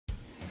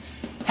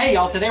Hey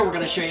y'all, today we're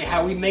going to show you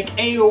how we make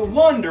a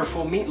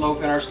wonderful meatloaf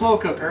in our slow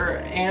cooker,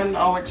 and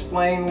I'll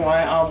explain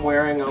why I'm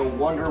wearing a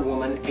Wonder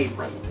Woman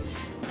apron.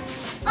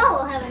 Oh,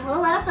 we'll have a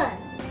whole lot of fun.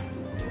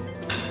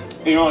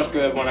 You know it's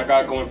good when I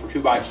got it going for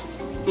 2 bites.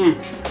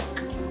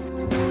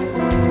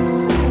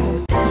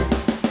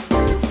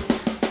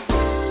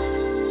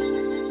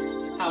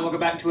 Welcome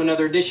back to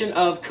another edition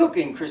of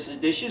Cooking Chris's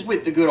Dishes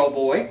with the good old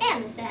boy.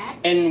 And the sad.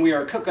 And we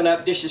are cooking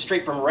up dishes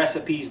straight from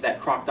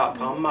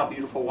recipes.crock.com, my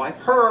beautiful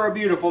wife, her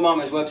beautiful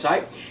mama's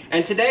website.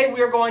 And today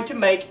we are going to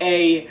make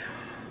a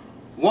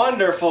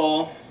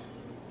wonderful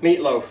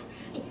meatloaf.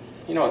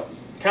 You know, it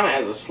kind of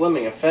has a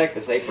slimming effect,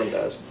 this apron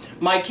does.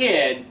 My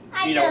kid,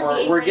 you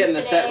know, we're getting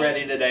the set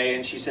ready today,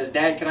 and she says,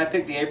 Dad, can I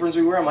pick the aprons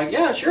we wear? I'm like,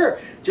 yeah, sure.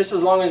 Just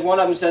as long as one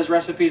of them says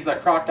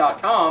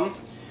recipes.crock.com.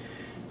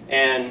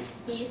 And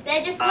you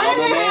said just one of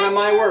them. I'm a man of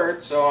my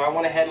word, so I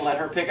went ahead and let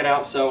her pick it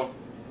out. So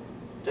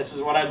this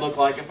is what I'd look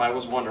like if I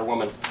was Wonder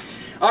Woman.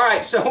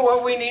 Alright, so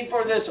what we need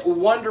for this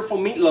wonderful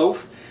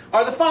meatloaf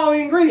are the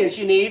following ingredients.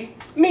 You need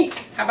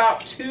meat. How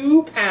about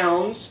 2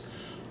 pounds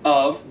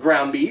of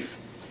ground beef.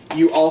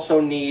 You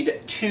also need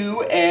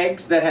 2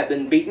 eggs that have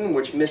been beaten,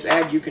 which Miss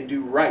Ad, you can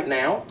do right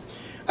now.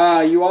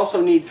 You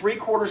also need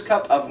 3/4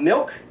 cup of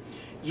milk.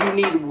 You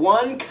need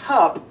 1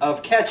 cup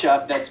of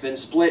ketchup that's been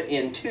split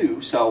in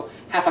 2, so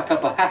half a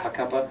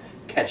cup of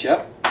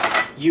ketchup.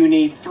 You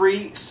need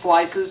 3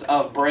 slices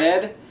of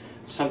bread,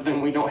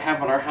 something we don't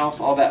have in our house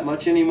all that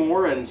much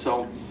anymore, and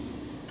so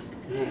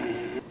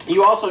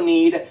you also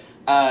need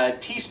a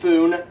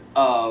teaspoon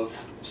of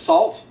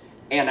salt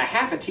and a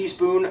 ½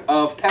 teaspoon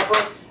of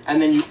pepper,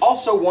 and then you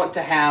also want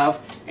to have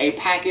a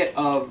packet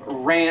of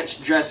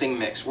ranch dressing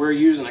mix. We're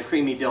using a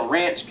creamy dill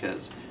ranch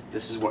because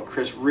this is what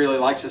Cris really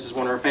likes. This is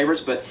one of her favorites,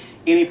 but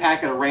any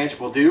packet of ranch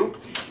will do.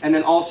 And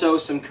then also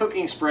some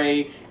cooking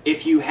spray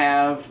if you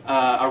have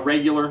a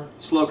regular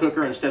slow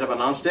cooker instead of a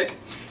nonstick.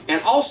 And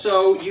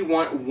also you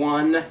want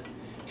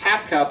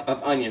 1/2 cup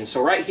of onions.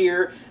 So right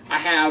here I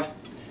have,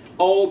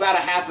 about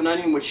a half an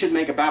onion, which should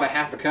make about a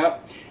 ½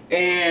 cup.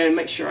 And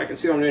make sure I can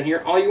see what I'm doing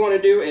here. All you want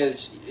to do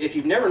is, if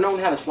you've never known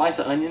how to slice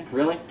an onion,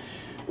 really,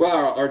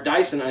 well, or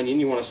dice an onion,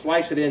 you want to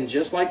slice it in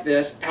just like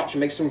this. Ouch,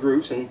 make some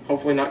grooves and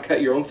hopefully not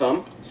cut your own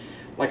thumb,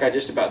 like I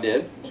just about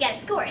did. You gotta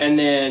score it. And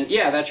then,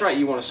 yeah, that's right,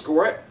 you want to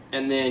score it.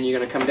 And then you're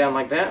going to come down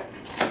like that.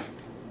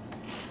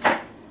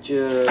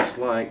 Just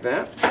like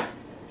that.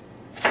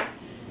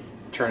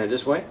 Turn it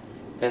this way.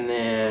 And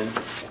then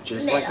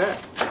just like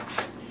that.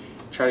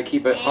 Try to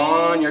keep it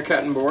on your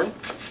cutting board.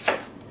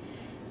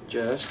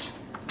 Just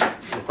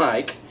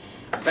like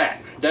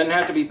that. Doesn't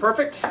have to be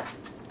perfect.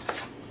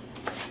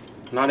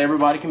 Not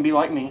everybody can be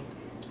like me.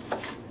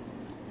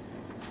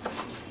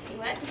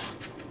 What?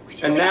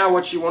 And now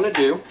what you want to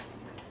do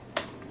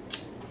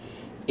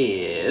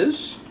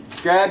is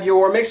grab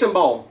your mixing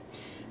bowl,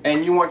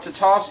 and you want to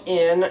toss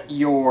in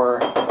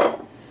your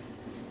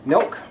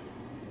milk,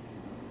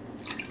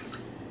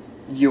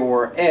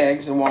 your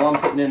eggs, and while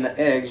I'm putting in the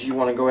eggs, you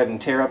want to go ahead and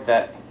tear up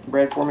that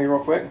bread for me real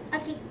quick.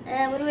 Okay,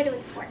 what do I do with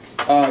the fork?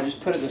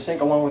 Just put it in the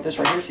sink along with this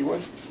right here if you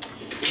would.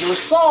 Your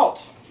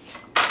salt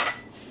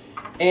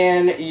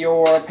and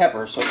your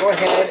pepper. So go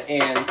ahead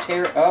and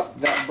tear up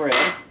that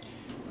bread.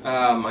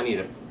 I need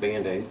a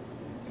Band-Aid.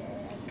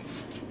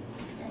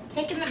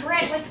 Taking my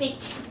bread with me.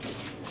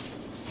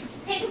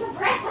 Taking my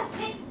bread with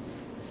me.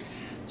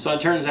 So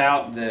it turns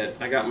out that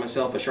I got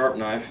myself a sharp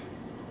knife.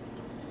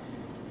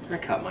 I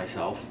cut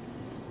myself.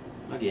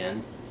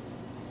 Again.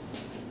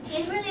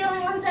 These were the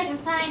only ones I can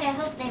find. I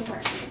hope they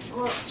work.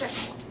 Well,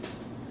 certain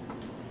ones.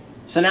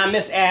 So now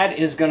Miss Ad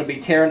is going to be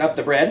tearing up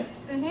the bread.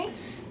 And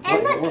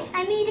look,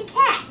 I made a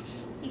cat.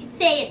 You could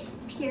say it's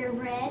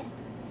purebred.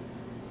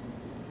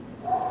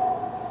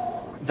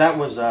 That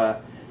was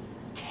a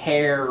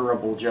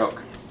terrible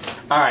joke.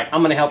 Alright,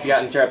 I'm going to help you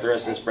out and tear up the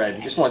rest of this bread.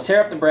 You just want to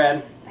tear up the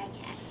bread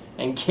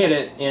and get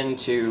it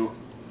into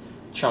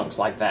chunks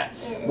like that.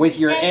 With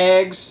your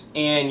eggs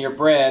and your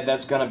bread,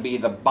 that's going to be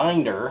the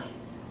binder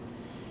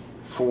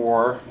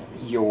for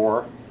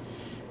your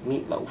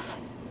meatloaf.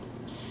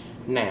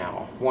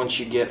 Now, once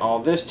you get all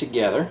this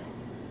together,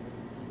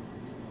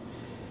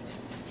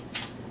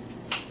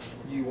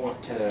 you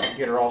want to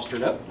get her all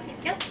stirred up,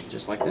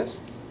 just like this.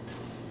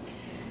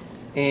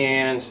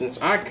 And since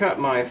I cut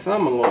my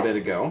thumb a little bit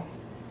ago,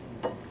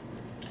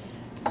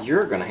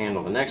 you're going to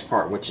handle the next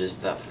part, which is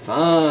the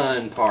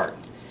fun part.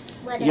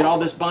 You get all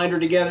this binder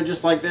together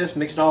just like this,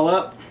 mix it all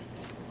up,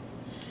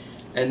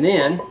 and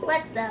then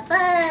what's the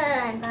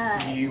fun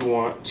part? You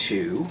want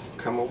to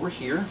come over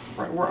here,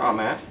 right where I'm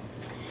at.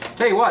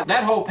 Tell you what,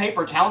 that whole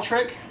paper towel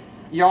trick,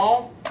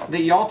 y'all,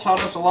 that y'all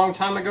taught us a long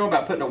time ago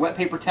about putting a wet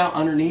paper towel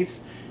underneath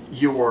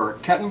your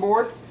cutting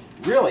board,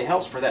 really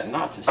helps for that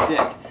not to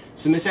stick.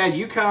 So Miss Ad,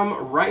 you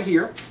come right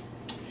here,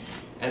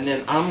 and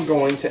then I'm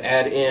going to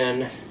add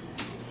in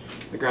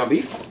the ground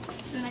beef.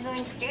 Am I going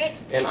to stir it?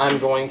 And I'm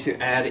going to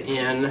add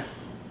in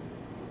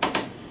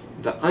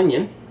the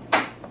onion,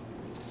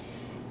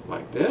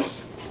 like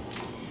this.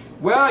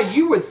 Well,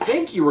 you would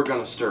think you were going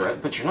to stir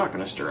it, but you're not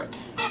going to stir it.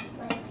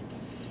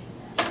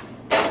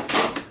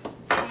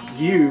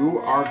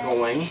 you are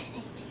going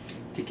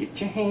to get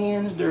your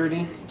hands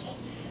dirty.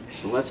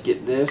 So let's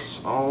get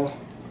this all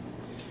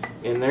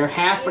in there.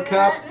 Half a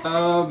cup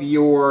of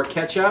your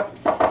ketchup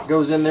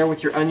goes in there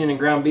with your onion and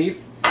ground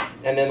beef.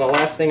 And then the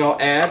last thing I'll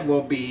add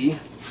will be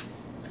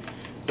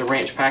the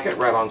ranch packet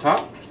right on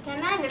top. First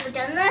time I've ever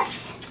done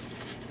this.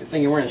 Good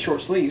thing you're wearing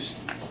short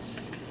sleeves.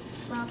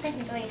 Well,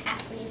 technically half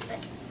sleeves,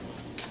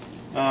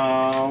 but...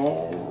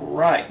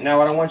 Alright, now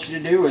what I want you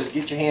to do is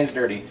get your hands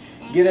dirty.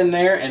 Get in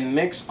there and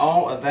mix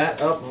all of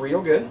that up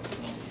real good.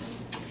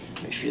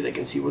 Make sure they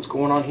can see what's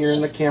going on here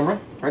in the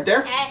camera. Right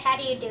there? How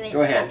do you do it?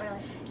 Go ahead.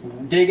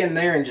 Properly? Dig in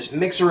there and just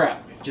mix her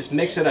up. Just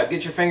mix it up.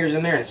 Get your fingers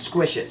in there and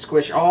squish it.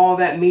 Squish all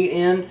that meat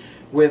in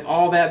with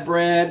all that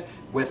bread,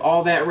 with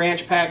all that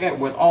ranch packet,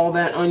 with all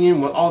that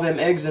onion, with all them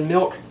eggs and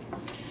milk.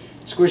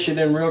 Squish it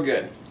in real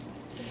good.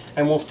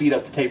 And we'll speed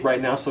up the tape right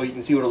now so you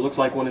can see what it looks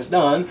like when it's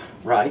done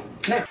right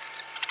now.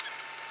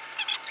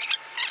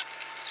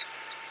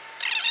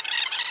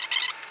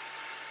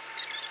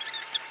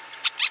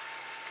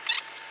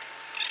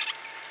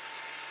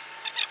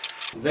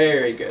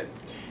 Very good.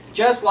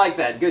 Just like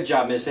that. Good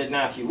job, Miss Ed.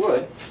 Now, if you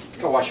would,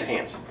 go wash your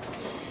hands.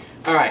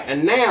 Alright,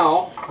 and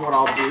now what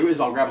I'll do is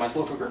I'll grab my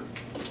slow cooker.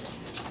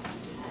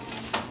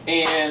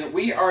 And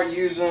we are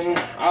using,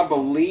 I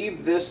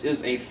believe this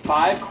is a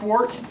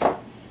 5-quart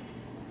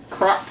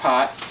crock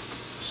pot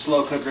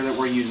slow cooker that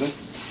we're using.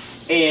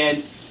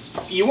 And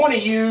you want to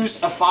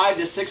use a 5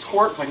 to 6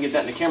 quart, if I can get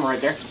that in the camera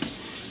right there.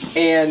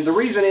 And the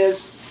reason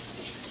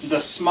is, the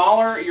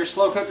smaller your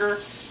slow cooker,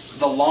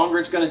 the longer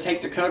it's going to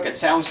take to cook. It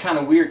sounds kind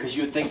of weird because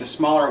you would think the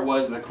smaller it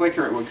was, the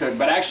quicker it would cook.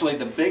 But actually,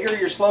 the bigger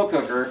your slow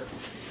cooker,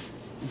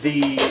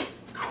 the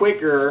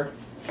quicker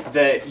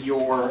that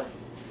your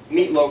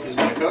meatloaf is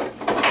going to cook.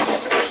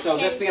 So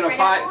this being a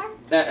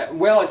 5,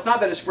 well, it's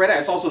not that it's spread out.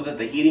 It's also that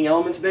the heating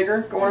element's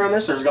bigger going around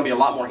this. So there's going to be a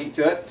lot more heat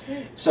to it.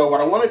 So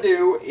what I want to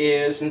do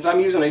is, since I'm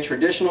using a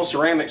traditional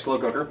ceramic slow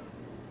cooker,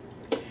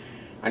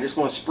 I just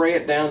want to spray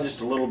it down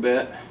just a little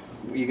bit.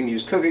 You can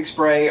use cooking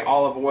spray,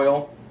 olive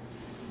oil,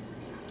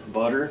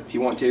 butter if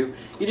you want to.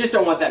 You just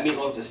don't want that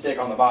meatloaf to stick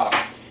on the bottom.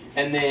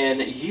 And then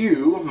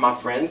you, my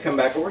friend, come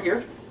back over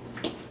here.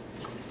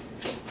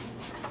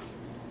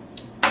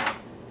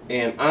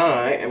 And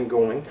I am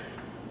going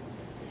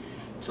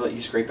to let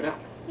you scrape it out.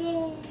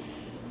 Yay.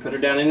 Put her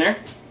down in there.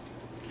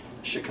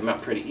 Should come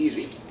out pretty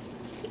easy.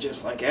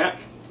 Just like that.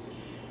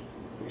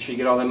 Make sure you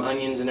get all them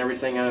onions and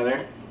everything out of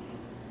there.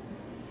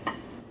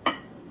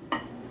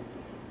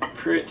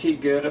 Pretty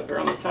good up there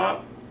on the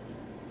top.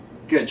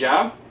 Good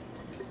job.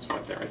 Let's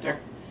wipe that right there.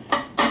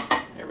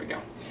 There we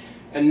go.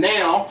 And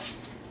now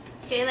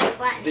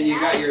that you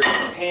got your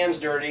hands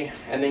dirty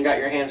and then got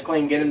your hands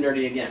clean, get them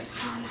dirty again.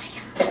 Oh my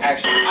god.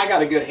 Actually, I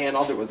got a good hand.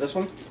 I'll do it with this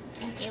one.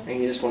 Thank you.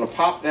 And you just want to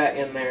pop that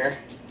in there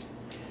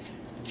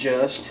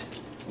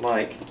just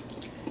like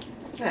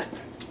that.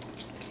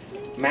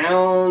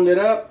 Mound it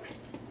up.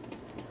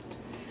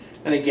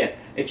 And again,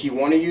 if you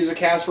want to use a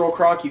casserole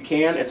crock, you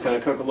can. It's going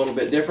to cook a little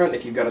bit different.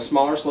 If you've got a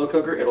smaller slow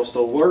cooker, it'll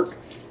still work.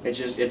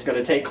 It's going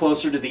to take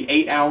closer to the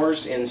 8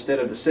 hours instead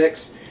of the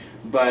 6.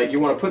 But you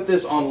want to put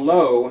this on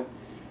low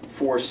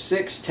for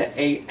 6 to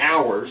 8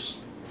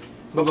 hours.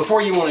 But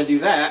before you want to do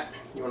that,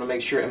 you want to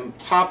make sure and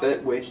top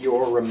it with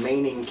your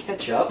remaining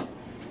ketchup.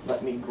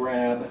 Let me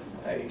grab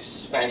a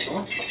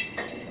spatula.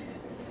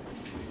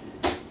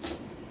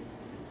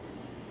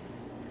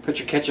 Put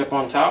your ketchup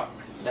on top,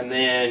 and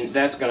then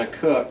that's going to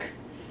cook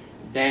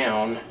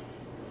down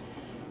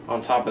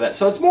on top of that.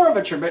 So it's more of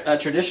a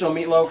traditional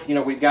meatloaf. You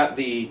know, we've got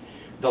the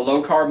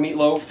low carb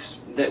meatloafs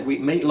that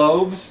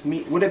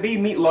would it be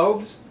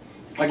meatloaves?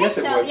 I guess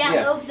it would.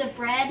 Yeah, loaves of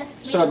bread.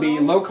 So it'd be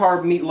low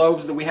carb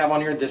meatloaves that we have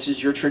on here. This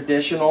is your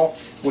traditional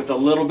with a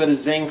little bit of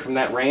zing from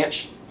that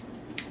ranch.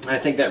 And I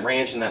think that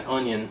ranch and that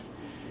onion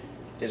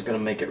is going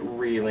to make it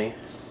really,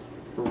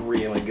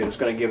 really good. It's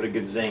going to give it a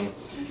good zing.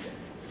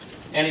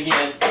 And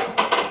again,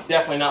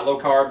 definitely not low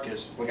carb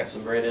because we got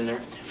some bread in there.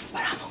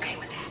 But I'm okay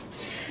with that.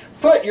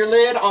 Put your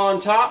lid on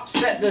top,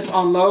 set this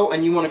on low,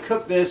 and you want to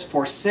cook this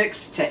for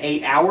 6 to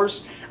 8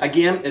 hours.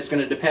 Again, it's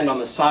going to depend on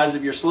the size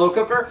of your slow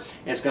cooker.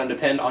 It's going to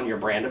depend on your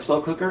brand of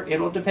slow cooker.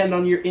 It'll depend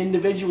on your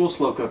individual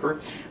slow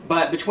cooker.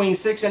 But between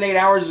 6 and 8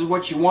 hours is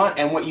what you want,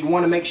 and what you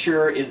want to make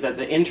sure is that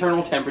the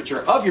internal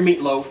temperature of your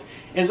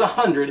meatloaf is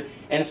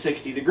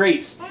 160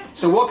 degrees.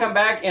 So we'll come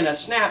back in a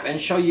snap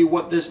and show you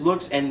what this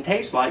looks and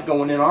tastes like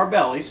going in our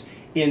bellies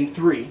in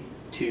 3,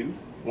 2,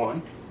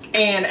 1.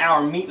 And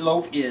our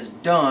meatloaf is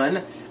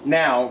done.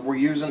 Now, we're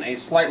using a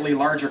slightly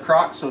larger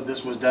crock, so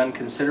this was done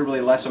considerably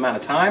less amount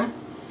of time.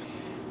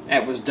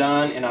 It was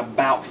done in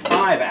about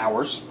 5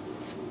 hours,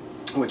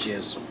 which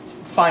is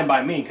fine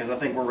by me, because I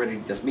think we're ready to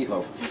eat this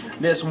meatloaf.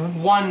 This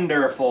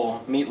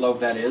wonderful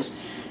meatloaf, that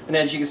is. And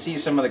as you can see,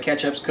 some of the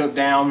ketchup's cooked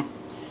down.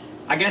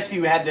 I guess if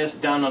you had this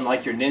done on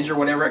like your Ninja or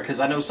whatever, because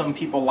I know some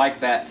people like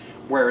that,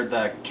 where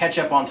the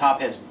ketchup on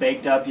top has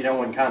baked up, you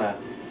know, and kind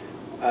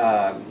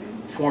of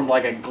formed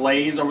like a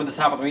glaze over the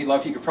top of the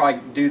meatloaf. You could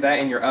probably do that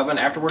in your oven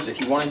afterwards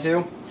if you wanted to.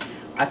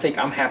 I think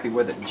I'm happy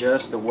with it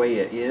just the way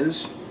it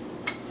is.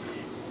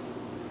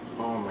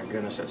 Oh my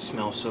goodness, that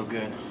smells so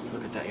good.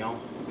 Look at that, y'all.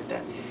 Look at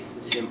that.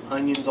 See them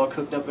onions all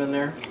cooked up in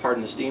there?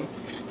 Pardon the steam.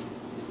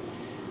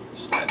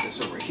 Slide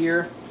this over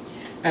here.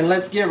 And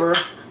let's give her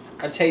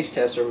a taste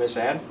tester, Miss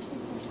Ad.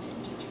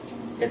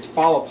 It's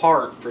fall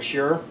apart for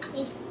sure.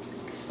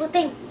 It's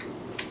slipping.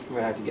 I'm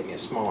going to have to get me a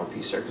smaller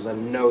piece there because I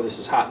know this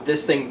is hot.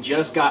 This thing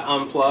just got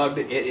unplugged.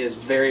 It is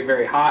very,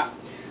 very hot.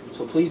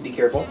 So please be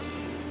careful.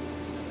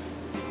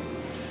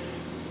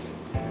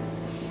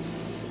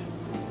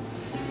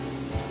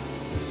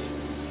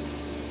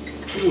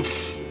 Ooh.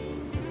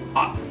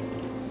 Hot.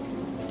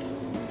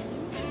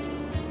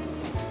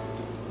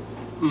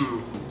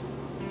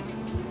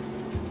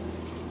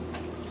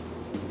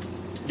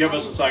 Give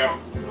us a second.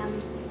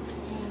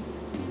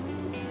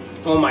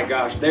 Oh my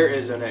gosh, there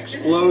is an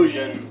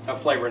explosion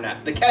of flavor in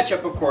that. The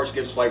ketchup, of course,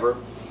 gives flavor.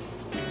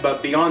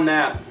 But beyond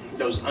that,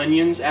 those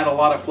onions add a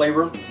lot of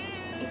flavor.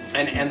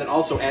 And it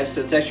also adds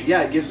to the texture.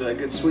 Yeah, it gives a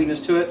good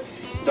sweetness to it.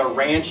 The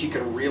ranch, you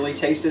can really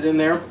taste it in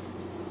there.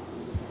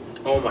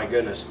 Oh my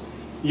goodness.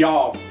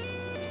 Y'all,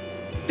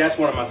 that's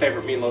one of my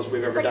favorite meatloaves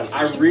we've ever done.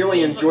 I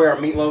really enjoy our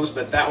meatloaves,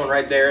 but that one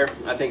right there,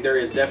 I think there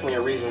is definitely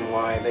a reason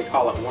why they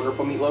call it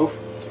Wonderful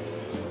Meatloaf.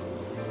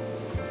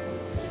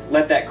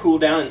 Let that cool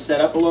down and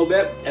set up a little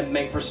bit and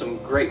make for some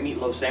great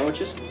meatloaf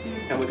sandwiches.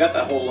 And we got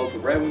that whole loaf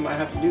of bread, we might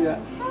have to do that.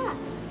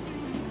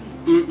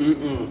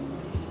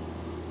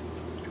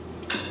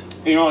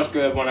 You know it's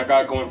good when I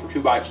got it going for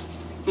 2 bites.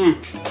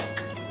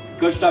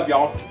 Good stuff,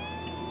 y'all.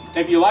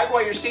 If you like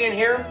what you're seeing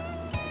here,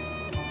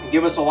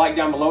 give us a like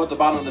down below at the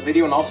bottom of the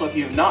video. And also, if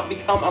you've not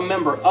become a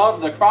member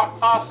of the Crock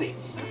Posse,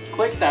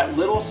 click that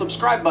little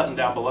subscribe button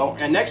down below.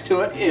 And next to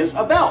it is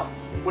a bell.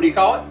 What do you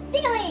call it?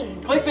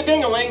 Ding-a-ling. Click the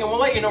ding-a-ling and we'll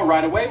let you know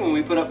right away when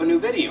we put up a new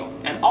video.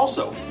 And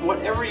also,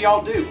 whatever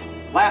y'all do,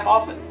 laugh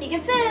often. Be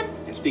good food.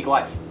 And speak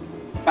life.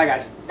 Bye,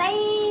 guys.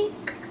 Bye.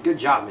 Good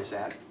job, Miss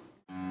Ad.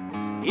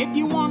 If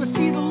you want to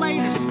see the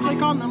latest,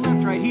 click on the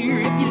left right here.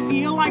 If you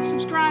feel like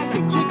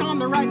subscribing, click on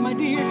the right, my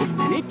dear.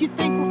 And if you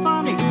think we're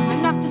funny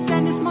enough to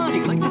send us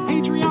money, click the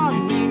Patreon.